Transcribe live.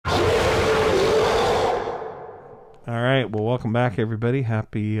All right. Well, welcome back, everybody.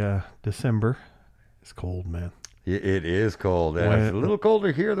 Happy December. It's cold, man. It is cold. It's a little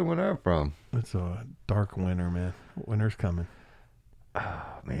colder here than where I'm from. It's a dark winter, man. Winter's coming. Oh,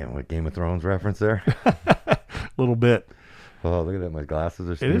 man, what Game of Thrones reference there? A little bit. Oh, look at that. My glasses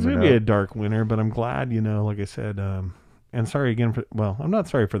are steaming It is going up. to be a dark winter, but I'm glad, like I said, and sorry again I'm not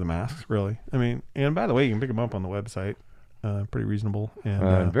sorry for the masks, really. I mean, and by the way, you can pick them up on the website. Pretty reasonable.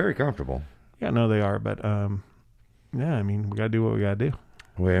 And very comfortable. Yeah, no, they are. But, yeah, I mean, we got to do what we got to do.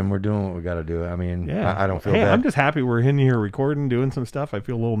 And we're doing what we got to do. I mean, yeah. I don't feel bad. I'm just happy we're in here recording, doing some stuff. I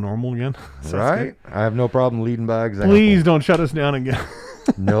feel a little normal again. So right? I have no problem leading by example. Please don't shut us down again.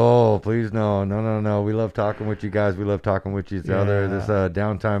 No, please, no. We love talking with you guys. We love talking with each other. This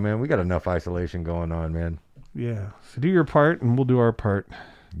downtime, man, we got enough isolation going on, man. Yeah. So do your part, and we'll do our part.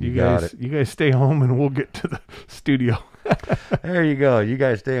 You guys stay home, and we'll get to the studio. There you go. You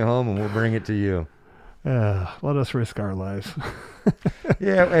guys stay home, and we'll bring it to you. Let us risk our lives.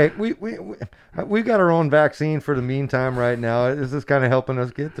 Yeah, hey, we got our own vaccine for the meantime right now. This is kind of helping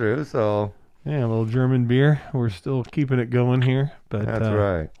us get through, so... Yeah, a little German beer. We're still keeping it going here. But that's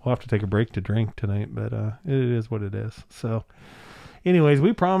right. We'll have to take a break to drink tonight, but it is what it is. So, anyways,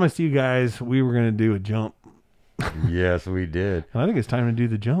 we promised you guys we were going to do a jump. Yes, we did. And I think it's time to do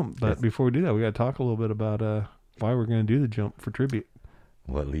the jump. But yes. Before we do that, we got to talk a little bit about why we're going to do the jump for tribute.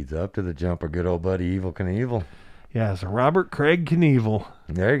 What leads up to the jump? Our good old buddy Evel Knievel. Yeah, so Robert Craig Knievel.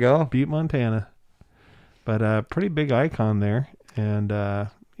 There you go. Butte, Montana. But pretty big icon there. And, man,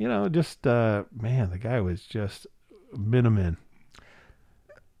 the guy was just minimum.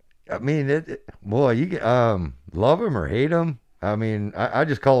 I mean, you love him or hate him. I mean, I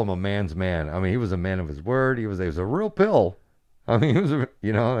just call him a man's man. I mean, he was a man of his word. He was a real pill. I mean, he was, a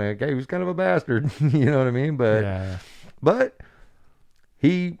guy who was kind of a bastard. You know what I mean? But, yeah. But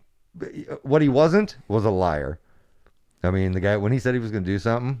what he wasn't was a liar. I mean, the guy, when he said he was going to do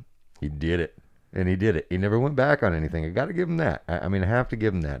something, he did it. And he did it. He never went back on anything. I got to give him that. I have to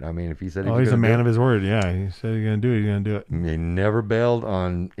give him that. I mean, if he said he was he's a man of his word. Yeah, he said he's going to do it. He's going to do it. He never bailed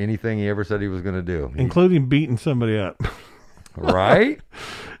on anything he ever said he was going to do. Including beating somebody up. Right?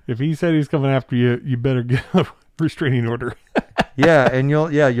 If he said he's coming after you, you better get a restraining order. Yeah, and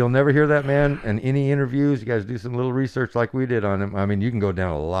you'll never hear that man in any interviews. You guys do some little research like we did on him. I mean, you can go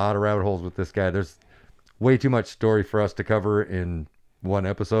down a lot of rabbit holes with this guy. There's way too much story for us to cover in one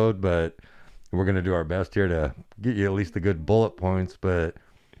episode, but we're going to do our best here to get you at least the good bullet points. But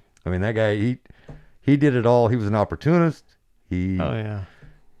I mean, that guy, he did it all. He was an opportunist. He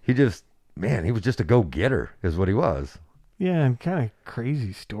was just a go-getter is what he was. Yeah, and kind of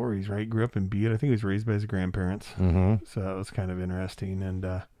crazy stories, right? Grew up in Butte. I think he was raised by his grandparents. Mm-hmm. So it was kind of interesting. And,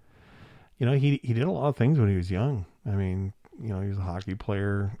 he did a lot of things when he was young. I mean, he was a hockey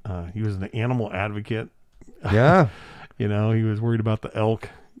player. He was an animal advocate. Yeah. He was worried about the elk.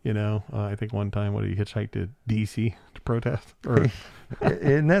 I think one time he hitchhiked to D.C. to protest, or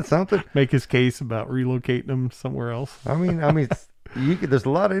isn't that something? Make his case about relocating them somewhere else. I mean, there's a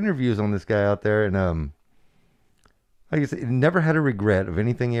lot of interviews on this guy out there, and like I said, he never had a regret of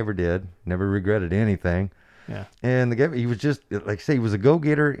anything he ever did. Never regretted anything. Yeah. And the guy, he was just like I say, he was a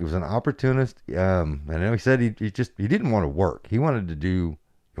go-getter. He was an opportunist. I know he said he didn't want to work. He wanted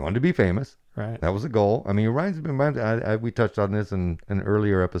to be famous. Right. That was the goal. I mean, it reminds me, we touched on this in an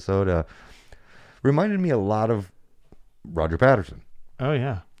earlier episode. Reminded me a lot of Roger Patterson. Oh,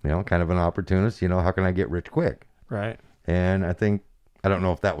 yeah. Kind of an opportunist. How can I get rich quick? Right. And I don't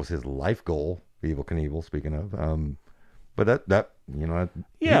know if that was his life goal, Evel Knievel, speaking of. But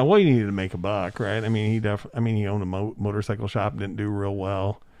Yeah, well, he needed to make a buck, right? I mean, he owned a motorcycle shop, didn't do real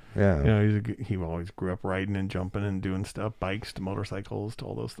well. Yeah. He always grew up riding and jumping and doing stuff, bikes to motorcycles to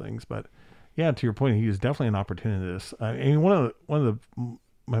all those things. But yeah, to your point, he was definitely an opportunist. I mean, one of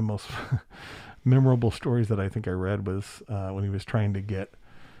my most memorable stories that I think I read was when he was trying to get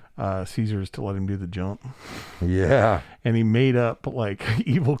Caesars to let him do the jump. Yeah. And he made up like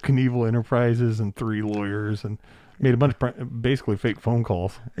Evel Knievel Enterprises and 3 lawyers and made a bunch of basically fake phone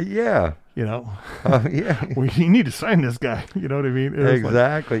calls. Yeah. Yeah. Well, you need to sign this guy. You know what I mean?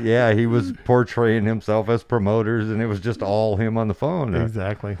 Exactly. Yeah. He was portraying himself as promoters, and it was just all him on the phone.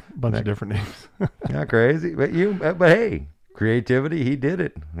 Exactly. A bunch of different names. Yeah, crazy. But hey, creativity, he did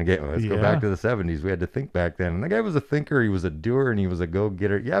it. Again, let's go back to the 70s. We had to think back then. And the guy was a thinker. He was a doer, and he was a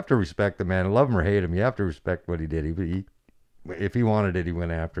go-getter. You have to respect the man. Love him or hate him. You have to respect what he did. If he wanted it, he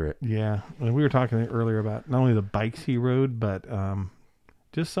went after it. Yeah. And we were talking earlier about not only the bikes he rode, but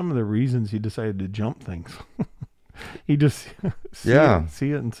just some of the reasons he decided to jump things. He just see it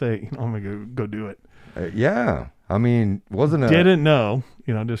and say, I'm going to go do it. Yeah. I mean, didn't know,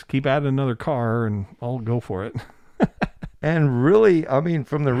 just keep adding another car and I'll go for it. And really, I mean,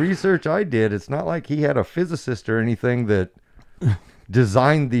 from the research I did, it's not like he had a physicist or anything that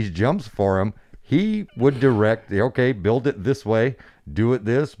designed these jumps for him. He would direct, okay, build it this way, do it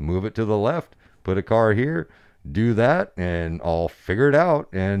this, move it to the left, put a car here, do that, and I'll figure it out.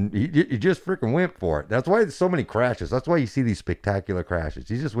 And he just freaking went for it. That's why there's so many crashes. That's why you see these spectacular crashes.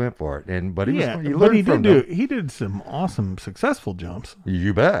 He just went for it. And but he he did some awesome successful jumps.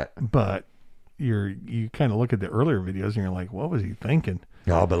 You bet. But you kind of look at the earlier videos and you're like, what was he thinking?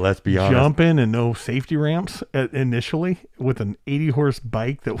 Oh, but let's be honest. Jumping and no safety ramps initially with an 80-horse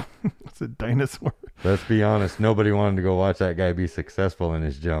bike that was a dinosaur. Let's be honest. Nobody wanted to go watch that guy be successful in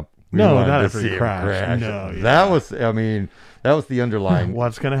his jump. No, not after he crashed. No, yeah. That was, I mean, that was the underlying.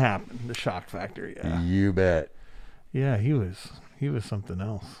 What's going to happen? The shock factor, yeah. You bet. Yeah, he was something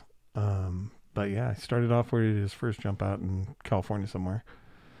else. But yeah, he started off where he did his first jump out in California somewhere,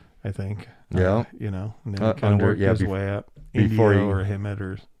 I think. Yeah. And then he kind of worked his way up. Before Indio or Hemet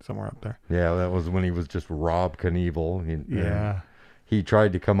or somewhere up there. Yeah, that was when he was just Rob Knievel. Yeah. He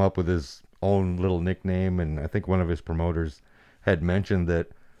tried to come up with his own little nickname, and I think one of his promoters had mentioned that,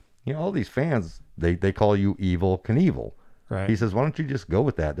 all these fans, they call you Evel Knievel. Right. He says, why don't you just go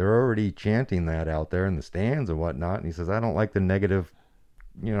with that? They're already chanting that out there in the stands and whatnot. And he says, I don't like the negative,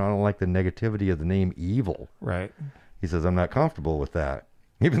 I don't like the negativity of the name Evil. Right. He says, I'm not comfortable with that.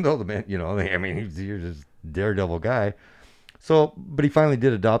 Even though the man, he's just daredevil guy. So, but he finally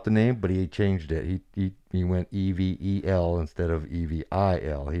did adopt the name, but he changed it. He went EVEL instead of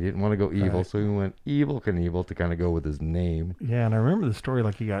EVIL. He didn't want to go evil, so he went Evel Knievel to kind of go with his name. Yeah, and I remember the story,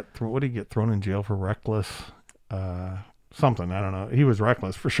 like he got, what did he get thrown in jail for? Reckless, something, I don't know. He was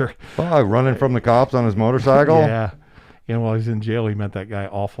reckless for sure. Oh, running from the cops on his motorcycle? Yeah. While he's in jail, he met that guy,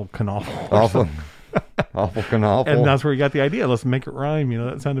 Awful Knievel. Awful. Awful Knievel. And that's where he got the idea. Let's make it rhyme.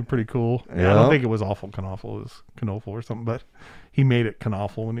 That sounded pretty cool. Yeah. I don't think it was Awful Knievel. It was Knievel or something, but he made it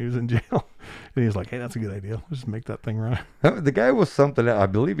Knievel when he was in jail. And he was like, hey, that's a good idea. Let's just make that thing rhyme. The guy was something. I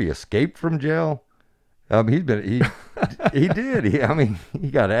believe he escaped from jail. He did. He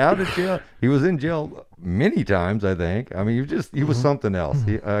got out of jail. He was in jail many times, I think. I mean, he was something else.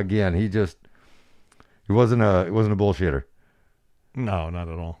 He wasn't a bullshitter. No, not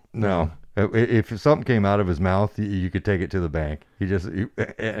at all. No. If something came out of his mouth, you could take it to the bank.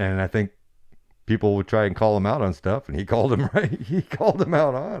 And I think people would try and call him out on stuff, and he called him right. He called him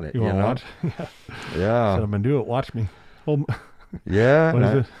out on it. You want to watch? Yeah. Said, I'm gonna do it. Watch me. Yeah. What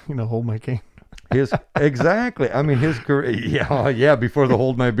is it? Hold my cane. Exactly. I mean, his career. Yeah. Before the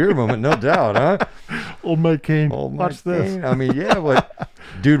hold my beer moment, no doubt, huh? Hold my cane. Watch this. Cane. I mean,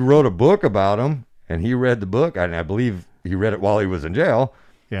 dude wrote a book about him, and he read the book, and I believe he read it while he was in jail.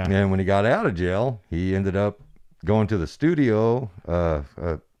 Yeah. And when he got out of jail, he ended up going to the studio.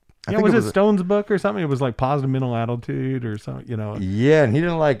 Was it Stone's book or something? It was like Positive Mental Attitude or something, Yeah, and he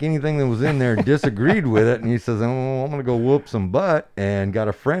didn't like anything that was in there, disagreed with it. And he says, I'm going to go whoop some butt, and got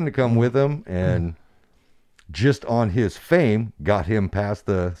a friend to come with him. And just on his fame, got him past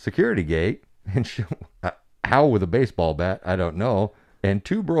the security gate. And how with a baseball bat, I don't know. And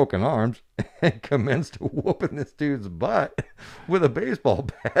 2 broken arms, and commenced whooping this dude's butt with a baseball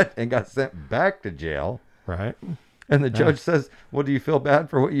bat, and got sent back to jail. Right. And the judge says, well, do you feel bad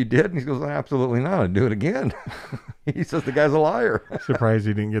for what you did? And he goes, absolutely not. I'd do it again. He says the guy's a liar. Surprised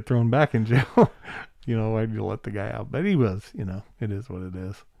he didn't get thrown back in jail. Why'd you let the guy out? But he was, it is what it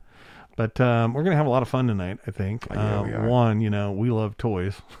is. But we're going to have a lot of fun tonight, I think. Yeah, we are. One, we love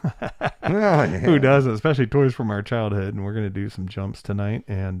toys. Yeah. Who doesn't? Especially toys from our childhood. And we're going to do some jumps tonight,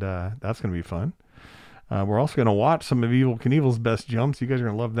 and that's going to be fun. We're also going to watch some of Evel Knievel's best jumps. You guys are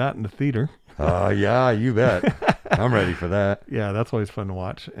going to love that in the theater. Yeah, you bet. I'm ready for that. Yeah, that's always fun to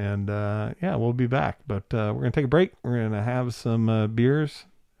watch. And we'll be back. But we're going to take a break. We're going to have some beers.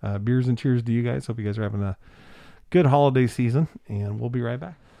 Beers and cheers to you guys. Hope you guys are having a good holiday season. And we'll be right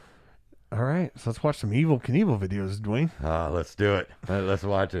back. All right, so let's watch some Evel Knievel videos, Dwayne. Let's do it. Let's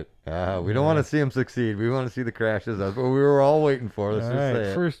watch it. We don't want to see him succeed. We want to see the crashes. That's what we were all waiting for. Let's just say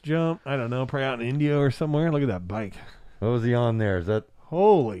it. First jump, I don't know, probably out in India or somewhere. Look at that bike. What was he on there? Is that?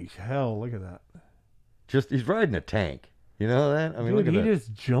 Holy hell, look at that. He's riding a tank. You know that? I mean, Dude, look at he that.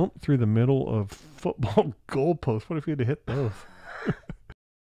 just jumped through the middle of football goalposts. What if he had to hit those?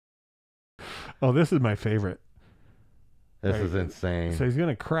 Oh, this is my favorite. This is insane. So he's going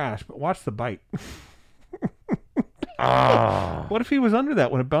to crash, but watch the bite. Ah. What if he was under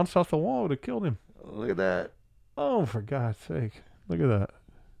that when it bounced off the wall? It would have killed him. Look at that. Oh, for God's sake. Look at that.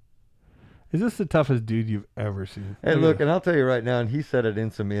 Is this the toughest dude you've ever seen? Hey, look, and I'll tell you right now, and he said it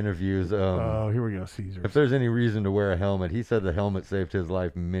in some interviews. Here we go, Caesar. If there's any reason to wear a helmet, he said the helmet saved his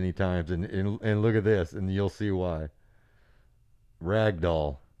life many times. And look at this, and you'll see why.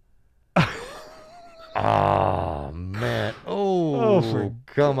 Ragdoll. Oh man! Oh,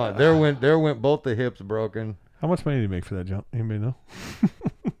 come on! There went both the hips broken. How much money did he make for that jump? Anybody know?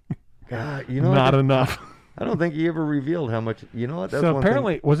 God, you know, not enough. I don't think he ever revealed how much. You know what? That's so one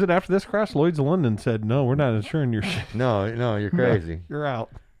apparently, thing. was it after this crash? Lloyd's of London said, "No, we're not insuring your shit. No, you're crazy. You're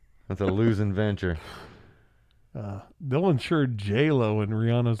out. That's a losing venture." They'll insure J-Lo and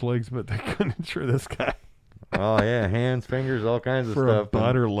Rihanna's legs, but they couldn't insure this guy. Oh yeah, hands, fingers, all kinds of For stuff. a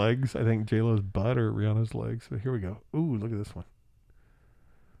butt or legs. I think J-Lo's butt or Rihanna's legs. So here we go. Ooh, look at this one.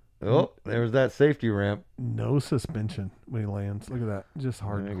 Oh, there's that safety ramp. No suspension when he lands. Look at that. Just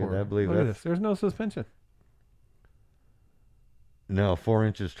hardcore. I believe look at that's... this. There's no suspension. No, 4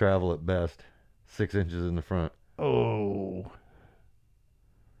 inches travel at best. 6 inches in the front. Oh,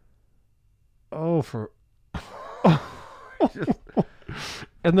 for... Just...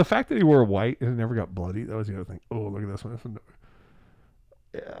 And the fact that he wore white and it never got bloody, that was the other thing. Oh, look at this one.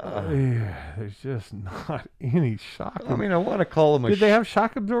 Yeah, there's just not any shock. I mean, I want to call him a... Did they have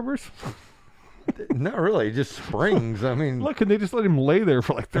shock absorbers? Not really, just springs. I mean... Look, and they just let him lay there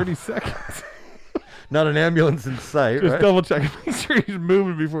for like 30 seconds. Not an ambulance in sight, Just right? double check and make sure he's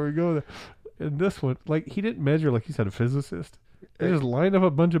moving before we go there. And this one, like, he didn't measure like he said a physicist. They just lined up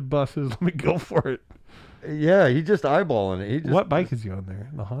a bunch of buses. Let me go for it. Yeah, he just eyeballing it. What bike is he on there?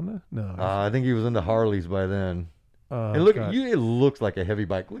 The Honda? No. I think he was into Harleys by then. And look at you, it looks like a heavy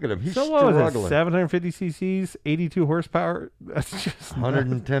bike. Look at him. He's so what was struggling. it? 750 cc's, 82 horsepower. That's just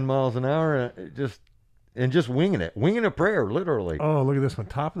 110 miles an hour. Just winging it. Winging a prayer, literally. Oh, look at this one.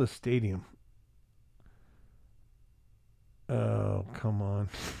 Top of the stadium. Oh, come on.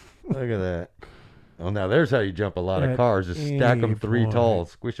 Look at that. Oh, now there's how you jump a lot of cars. Just stack them 3 tall,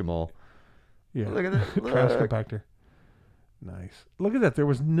 squish them all. Yeah. Look at that. Trash compactor. Nice. Look at that. There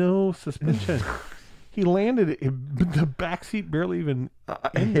was no suspension. He landed it. The back seat barely even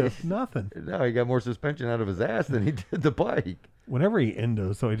endos. Nothing. No, he got more suspension out of his ass than he did the bike. Whenever he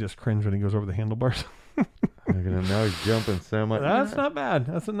endos, so I just cringe when he goes over the handlebars. Look at him. Now he's jumping semi. That's not bad.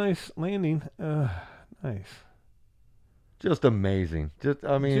 That's a nice landing. Nice. Just amazing. Just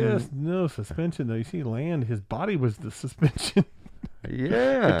no suspension though. You see, land. His body was the suspension.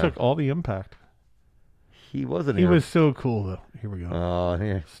 Yeah. It took all the impact. He wasn't. He was so cool though. Here we go. Oh,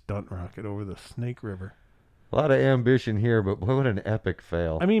 yeah. Stunt rocket over the Snake River. A lot of ambition here, but boy, what an epic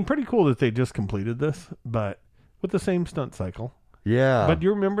fail. I mean, pretty cool that they just completed this, but with the same stunt cycle. Yeah. But do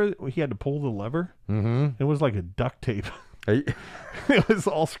you remember he had to pull the lever? Mm-hmm. It was like a duct tape. It was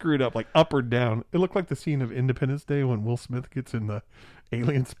all screwed up, like up or down. It looked like the scene of Independence Day when Will Smith gets in the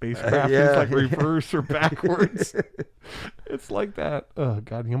alien spacecraft. Yeah. It's like reverse or backwards. It's like that. Oh,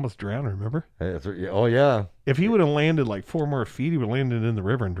 God, he almost drowned, remember? Oh, yeah. If he would have landed like 4 more feet, he would have landed in the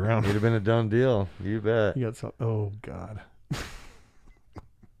river and drowned. It'd have been a done deal. You bet. He got some. Oh, God. Look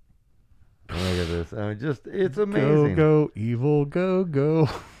at this. I mean, it's amazing. Go, evil, go.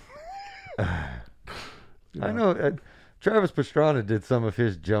 I know. Travis Pastrana did some of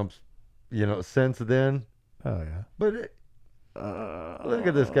his jumps, since then. Oh, yeah. But look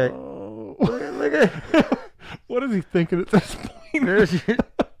at this guy. Look at What is he thinking at this point?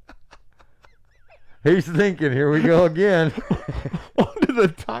 He's thinking, here we go again. Onto the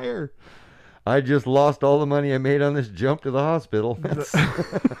tire. I just lost all the money I made on this jump to the hospital.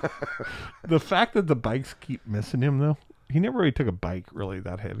 The fact that the bikes keep missing him, though. He never really took a bike really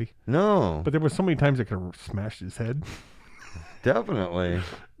that heavy. No. But there were so many times it could have smashed his head. Definitely.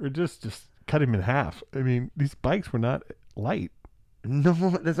 Or just cut him in half. I mean, these bikes were not light. No,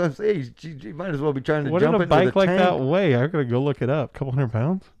 that's what I'm saying. You might as well be trying to What jump did a into bike the like tank. that weigh? I gotta go look it up. A couple 100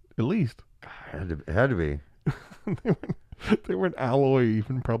 pounds? At least. It had to be. They weren't alloy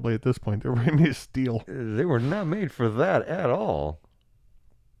even probably at this point. They were made of steel. They were not made for that at all.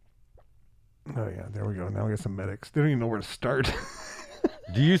 Oh, yeah. There we go. Now we got some medics. They don't even know where to start.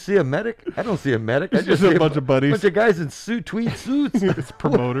 Do you see a medic? I don't see a medic. It's just a bunch of buddies. Bunch of guys in tweed suits. It's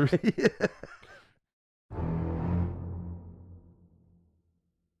promoters. Yeah.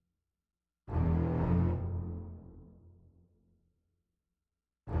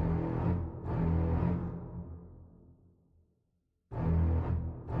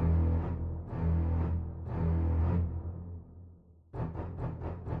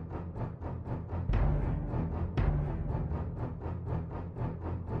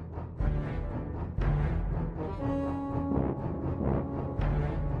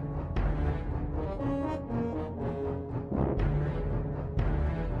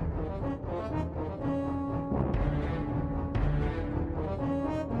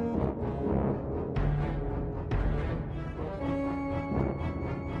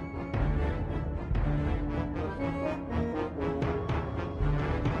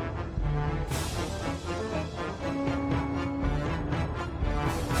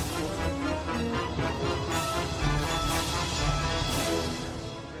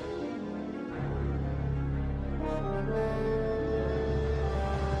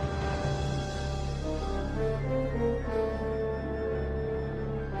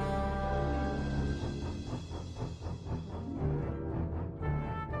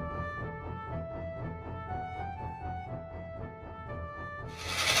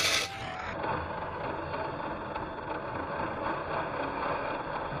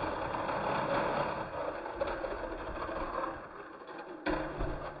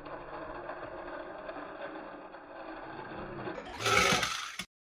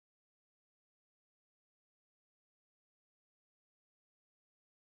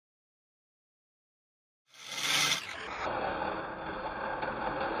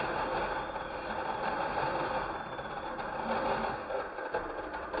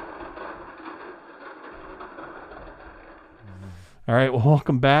 All right, well,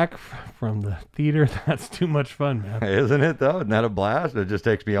 welcome back from the theater. That's too much fun, man. Isn't it though? Isn't that a blast? It just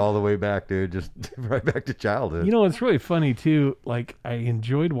takes me all the way back, dude. Just right back to childhood. You know, it's really funny too. Like, I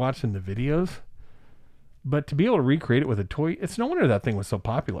enjoyed watching the videos, but to be able to recreate it with a toy, it's no wonder that thing was so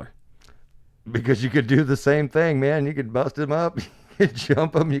popular. Because you could do the same thing, man. You could bust him up, you could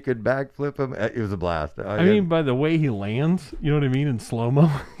jump him, you could backflip him. It was a blast. I mean, by the way he lands, you know what I mean, in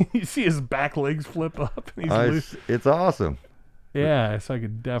slow-mo. You see his back legs flip up, and he's loose. It's awesome. Yeah, so I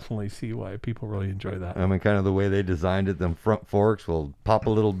could definitely see why people really enjoy that. I mean, kind of the way they designed it, them front forks will pop a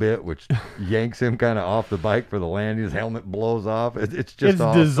little bit, which yanks him kind of off the bike for the landing. His helmet blows off. It's just it's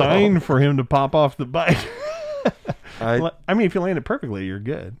awesome. designed for him to pop off the bike. I mean, if you land it perfectly, you're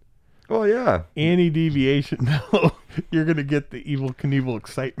good. Well, yeah. Any deviation, no, you're going to get the Evel Knievel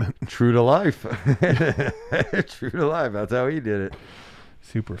excitement. True to life. True to life. That's how he did it.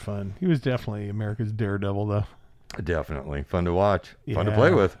 Super fun. He was definitely America's daredevil, though. Definitely. Fun to watch. Fun to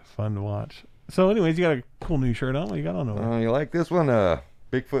play with. Fun to watch. So anyways, you got a cool new shirt on. What you got on over? You like this one?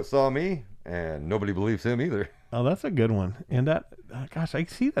 Bigfoot saw me, and nobody believes him either. Oh, that's a good one. And that, gosh, I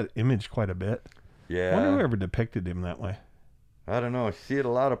see that image quite a bit. Yeah. I wonder who ever depicted him that way. I don't know. I see it a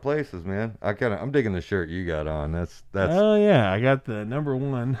lot of places, man. I'm digging the shirt you got on. That's. Oh yeah, I got the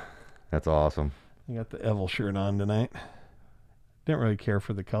 #1. That's awesome. I got the Evel shirt on tonight. Didn't really care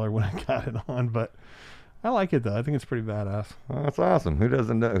for the color when I got it on, but I like it though. I think it's pretty badass. Oh, that's awesome. Who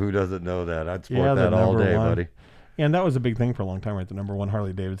doesn't know that? I'd sport that all day, buddy. And that was a big thing for a long time, right? The #1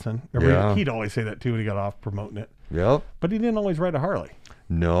 Harley Davidson. He'd always say that too when he got off promoting it. Yep. But he didn't always ride a Harley.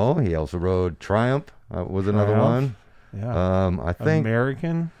 No, he also rode Triumph. Was another one. Yeah. I think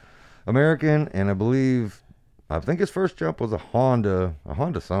American, and I think his first jump was a Honda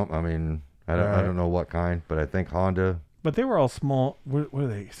something. I mean, I don't know what kind, but I think Honda. But they were all small. What are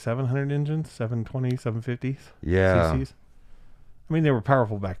they? 700 engines, 720, 750s. Yeah. CCs. I mean, they were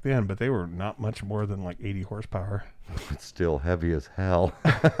powerful back then, but they were not much more than like 80 horsepower. It's still heavy as hell.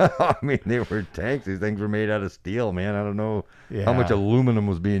 I mean, they were tanks. These things were made out of steel, man. I don't know how much aluminum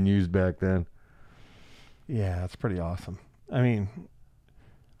was being used back then. Yeah, that's pretty awesome. I mean,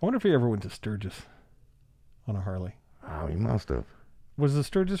 I wonder if he ever went to Sturgis on a Harley. Oh, he must have. Was the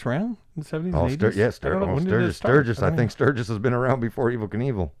Sturgis around in the 70s and 80s? Yes, Sturgis. I think Sturgis has been around before Evel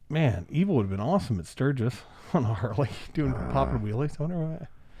Knievel. Man, Evel would have been awesome at Sturgis on a Harley, doing popping wheelies. I wonder why.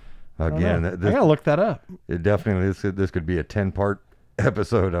 Again, I gotta look that up. It definitely this could be a 10-part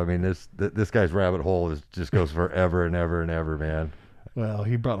episode. I mean, this guy's rabbit hole just goes forever and ever and ever, man. Well,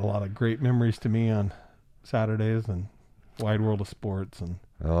 he brought a lot of great memories to me on Saturdays and Wide World of Sports and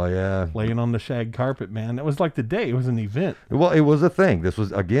laying on the shag carpet, man. That was like the day. It was an event. Well, it was a thing. This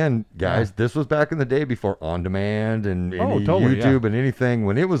was, again, guys, this was back in the day before on demand and YouTube and anything.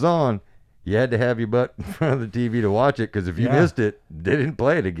 When it was on, you had to have your butt in front of the TV to watch it, because if you missed it, they didn't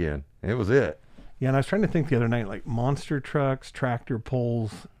play it again. It was it. Yeah, and I was trying to think the other night, like monster trucks, tractor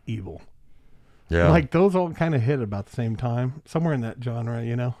pulls, Evel. Yeah. Like those all kind of hit about the same time, somewhere in that genre,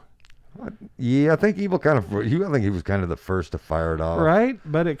 you know? Yeah, I think Evel I think he was kind of the first to fire it off. Right?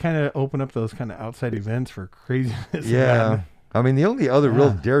 But it kind of opened up those kind of outside events for craziness. Yeah. I mean, the only other real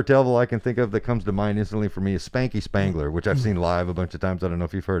daredevil I can think of that comes to mind instantly for me is Spanky Spangler, which I've seen live a bunch of times. I don't know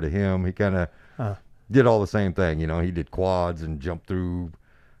if you've heard of him. He kind of did all the same thing. You know, he did quads and jumped through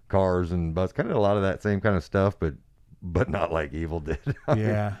cars and bus, kind of a lot of that same kind of stuff, but not like Evel did.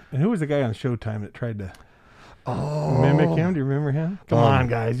 Yeah. And who was the guy on Showtime that tried to mimic him? Do you remember him? Come on,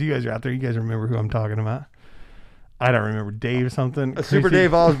 guys. You guys are out there. You guys remember who I'm talking about. I don't remember. Dave something. Super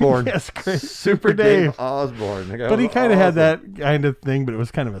Dave Osborne. Yes, Super Dave Osborne. But he kind of had that kind of thing, but it was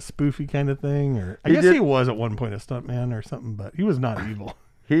kind of a spoofy kind of thing. Or I guess he was at one point a stuntman or something, but he was not evil.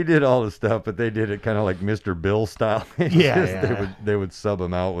 He did all the stuff, but they did it kind of like Mr. Bill style. They would sub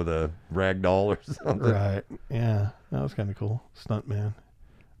him out with a rag doll or something. Right. Yeah. That was kind of cool. Stuntman.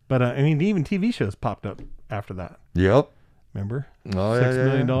 But I mean, even TV shows popped up after that. Yep. Remember? Oh,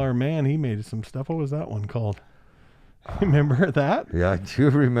 $6 Million Man. He made some stuff. What was that one called? Remember that? Yeah, I do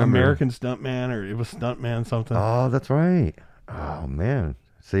remember. American Stuntman, or it was Stuntman something. Oh, that's right. Oh, man.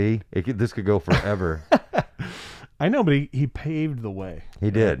 See? This could go forever. I know, but he paved the way. He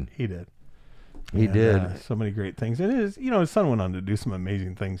did. He did. He did. So many great things. And his son went on to do some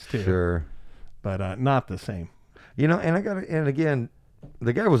amazing things too. Sure. But not the same. And again,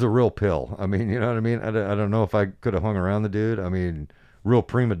 the guy was a real pill. I mean, you know what I mean? I don't know if I could have hung around the dude. I mean, real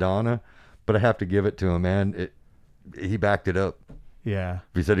prima donna, but I have to give it to him, man. He backed it up. Yeah.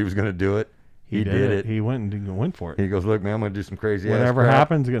 If he said he was going to do it, he did it. He went for it. He goes, look, man, I'm going to do some crazy whatever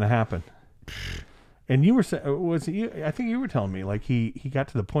happens is going to happen. And you were saying, I think you were telling me, like he got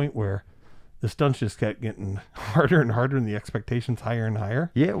to the point where the stunts just kept getting harder and harder, and the expectations higher and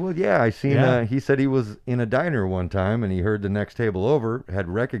higher. Yeah, well, yeah, I seen. Yeah. He said he was in a diner one time, and he heard the next table over had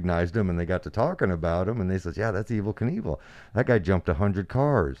recognized him, and they got to talking about him, and they said, "Yeah, that's Evel Knievel. That guy jumped 100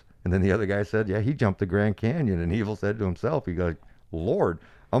 cars." And then the other guy said, "Yeah, he jumped the Grand Canyon." And Evel said to himself, "He goes, Lord,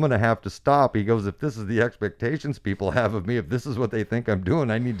 I'm gonna have to stop." He goes, "If this is the expectations people have of me, if this is what they think I'm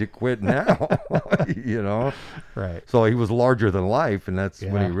doing, I need to quit now." You know. Right. So he was larger than life, and that's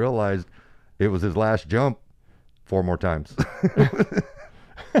when Yeah. he realized it was his last jump 4 more times.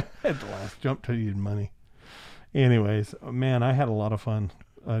 At the last jump till you needed money. Anyways, man, I had a lot of fun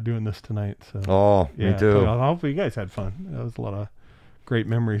doing this tonight. So Oh, yeah, me too. hopefully you guys had fun. That was a lot of great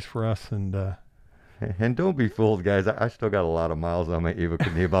memories for us. And And don't be fooled, guys. I still got a lot of miles on my Evel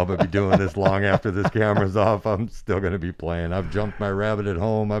Knievel. I'm going to be doing this long after this camera's off. I'm still going to be playing. I've jumped my rabbit at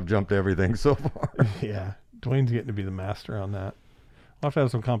home. I've jumped everything so far. yeah, Dwayne's getting to be the master on that. I'll have to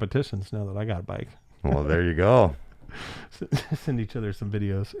have some competitions now that I got a bike. Well, there you go. Send each other some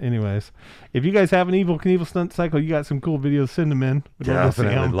videos. Anyways, if you guys have an Evel Knievel stunt cycle, you got some cool videos, send them in. We'd love to see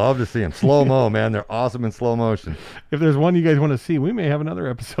Definitely. 'em. Love to see them. Slow-mo, man. They're awesome in slow motion. If there's one you guys want to see, we may have another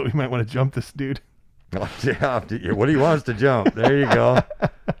episode. We might want to jump this dude. Oh, yeah. What do you want us to jump? There you go.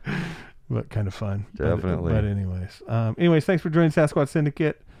 But kind of fun. Definitely. But anyways, thanks for joining Sasquatch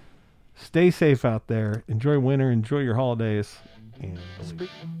Syndicate. Stay safe out there. Enjoy winter. Enjoy your holidays. And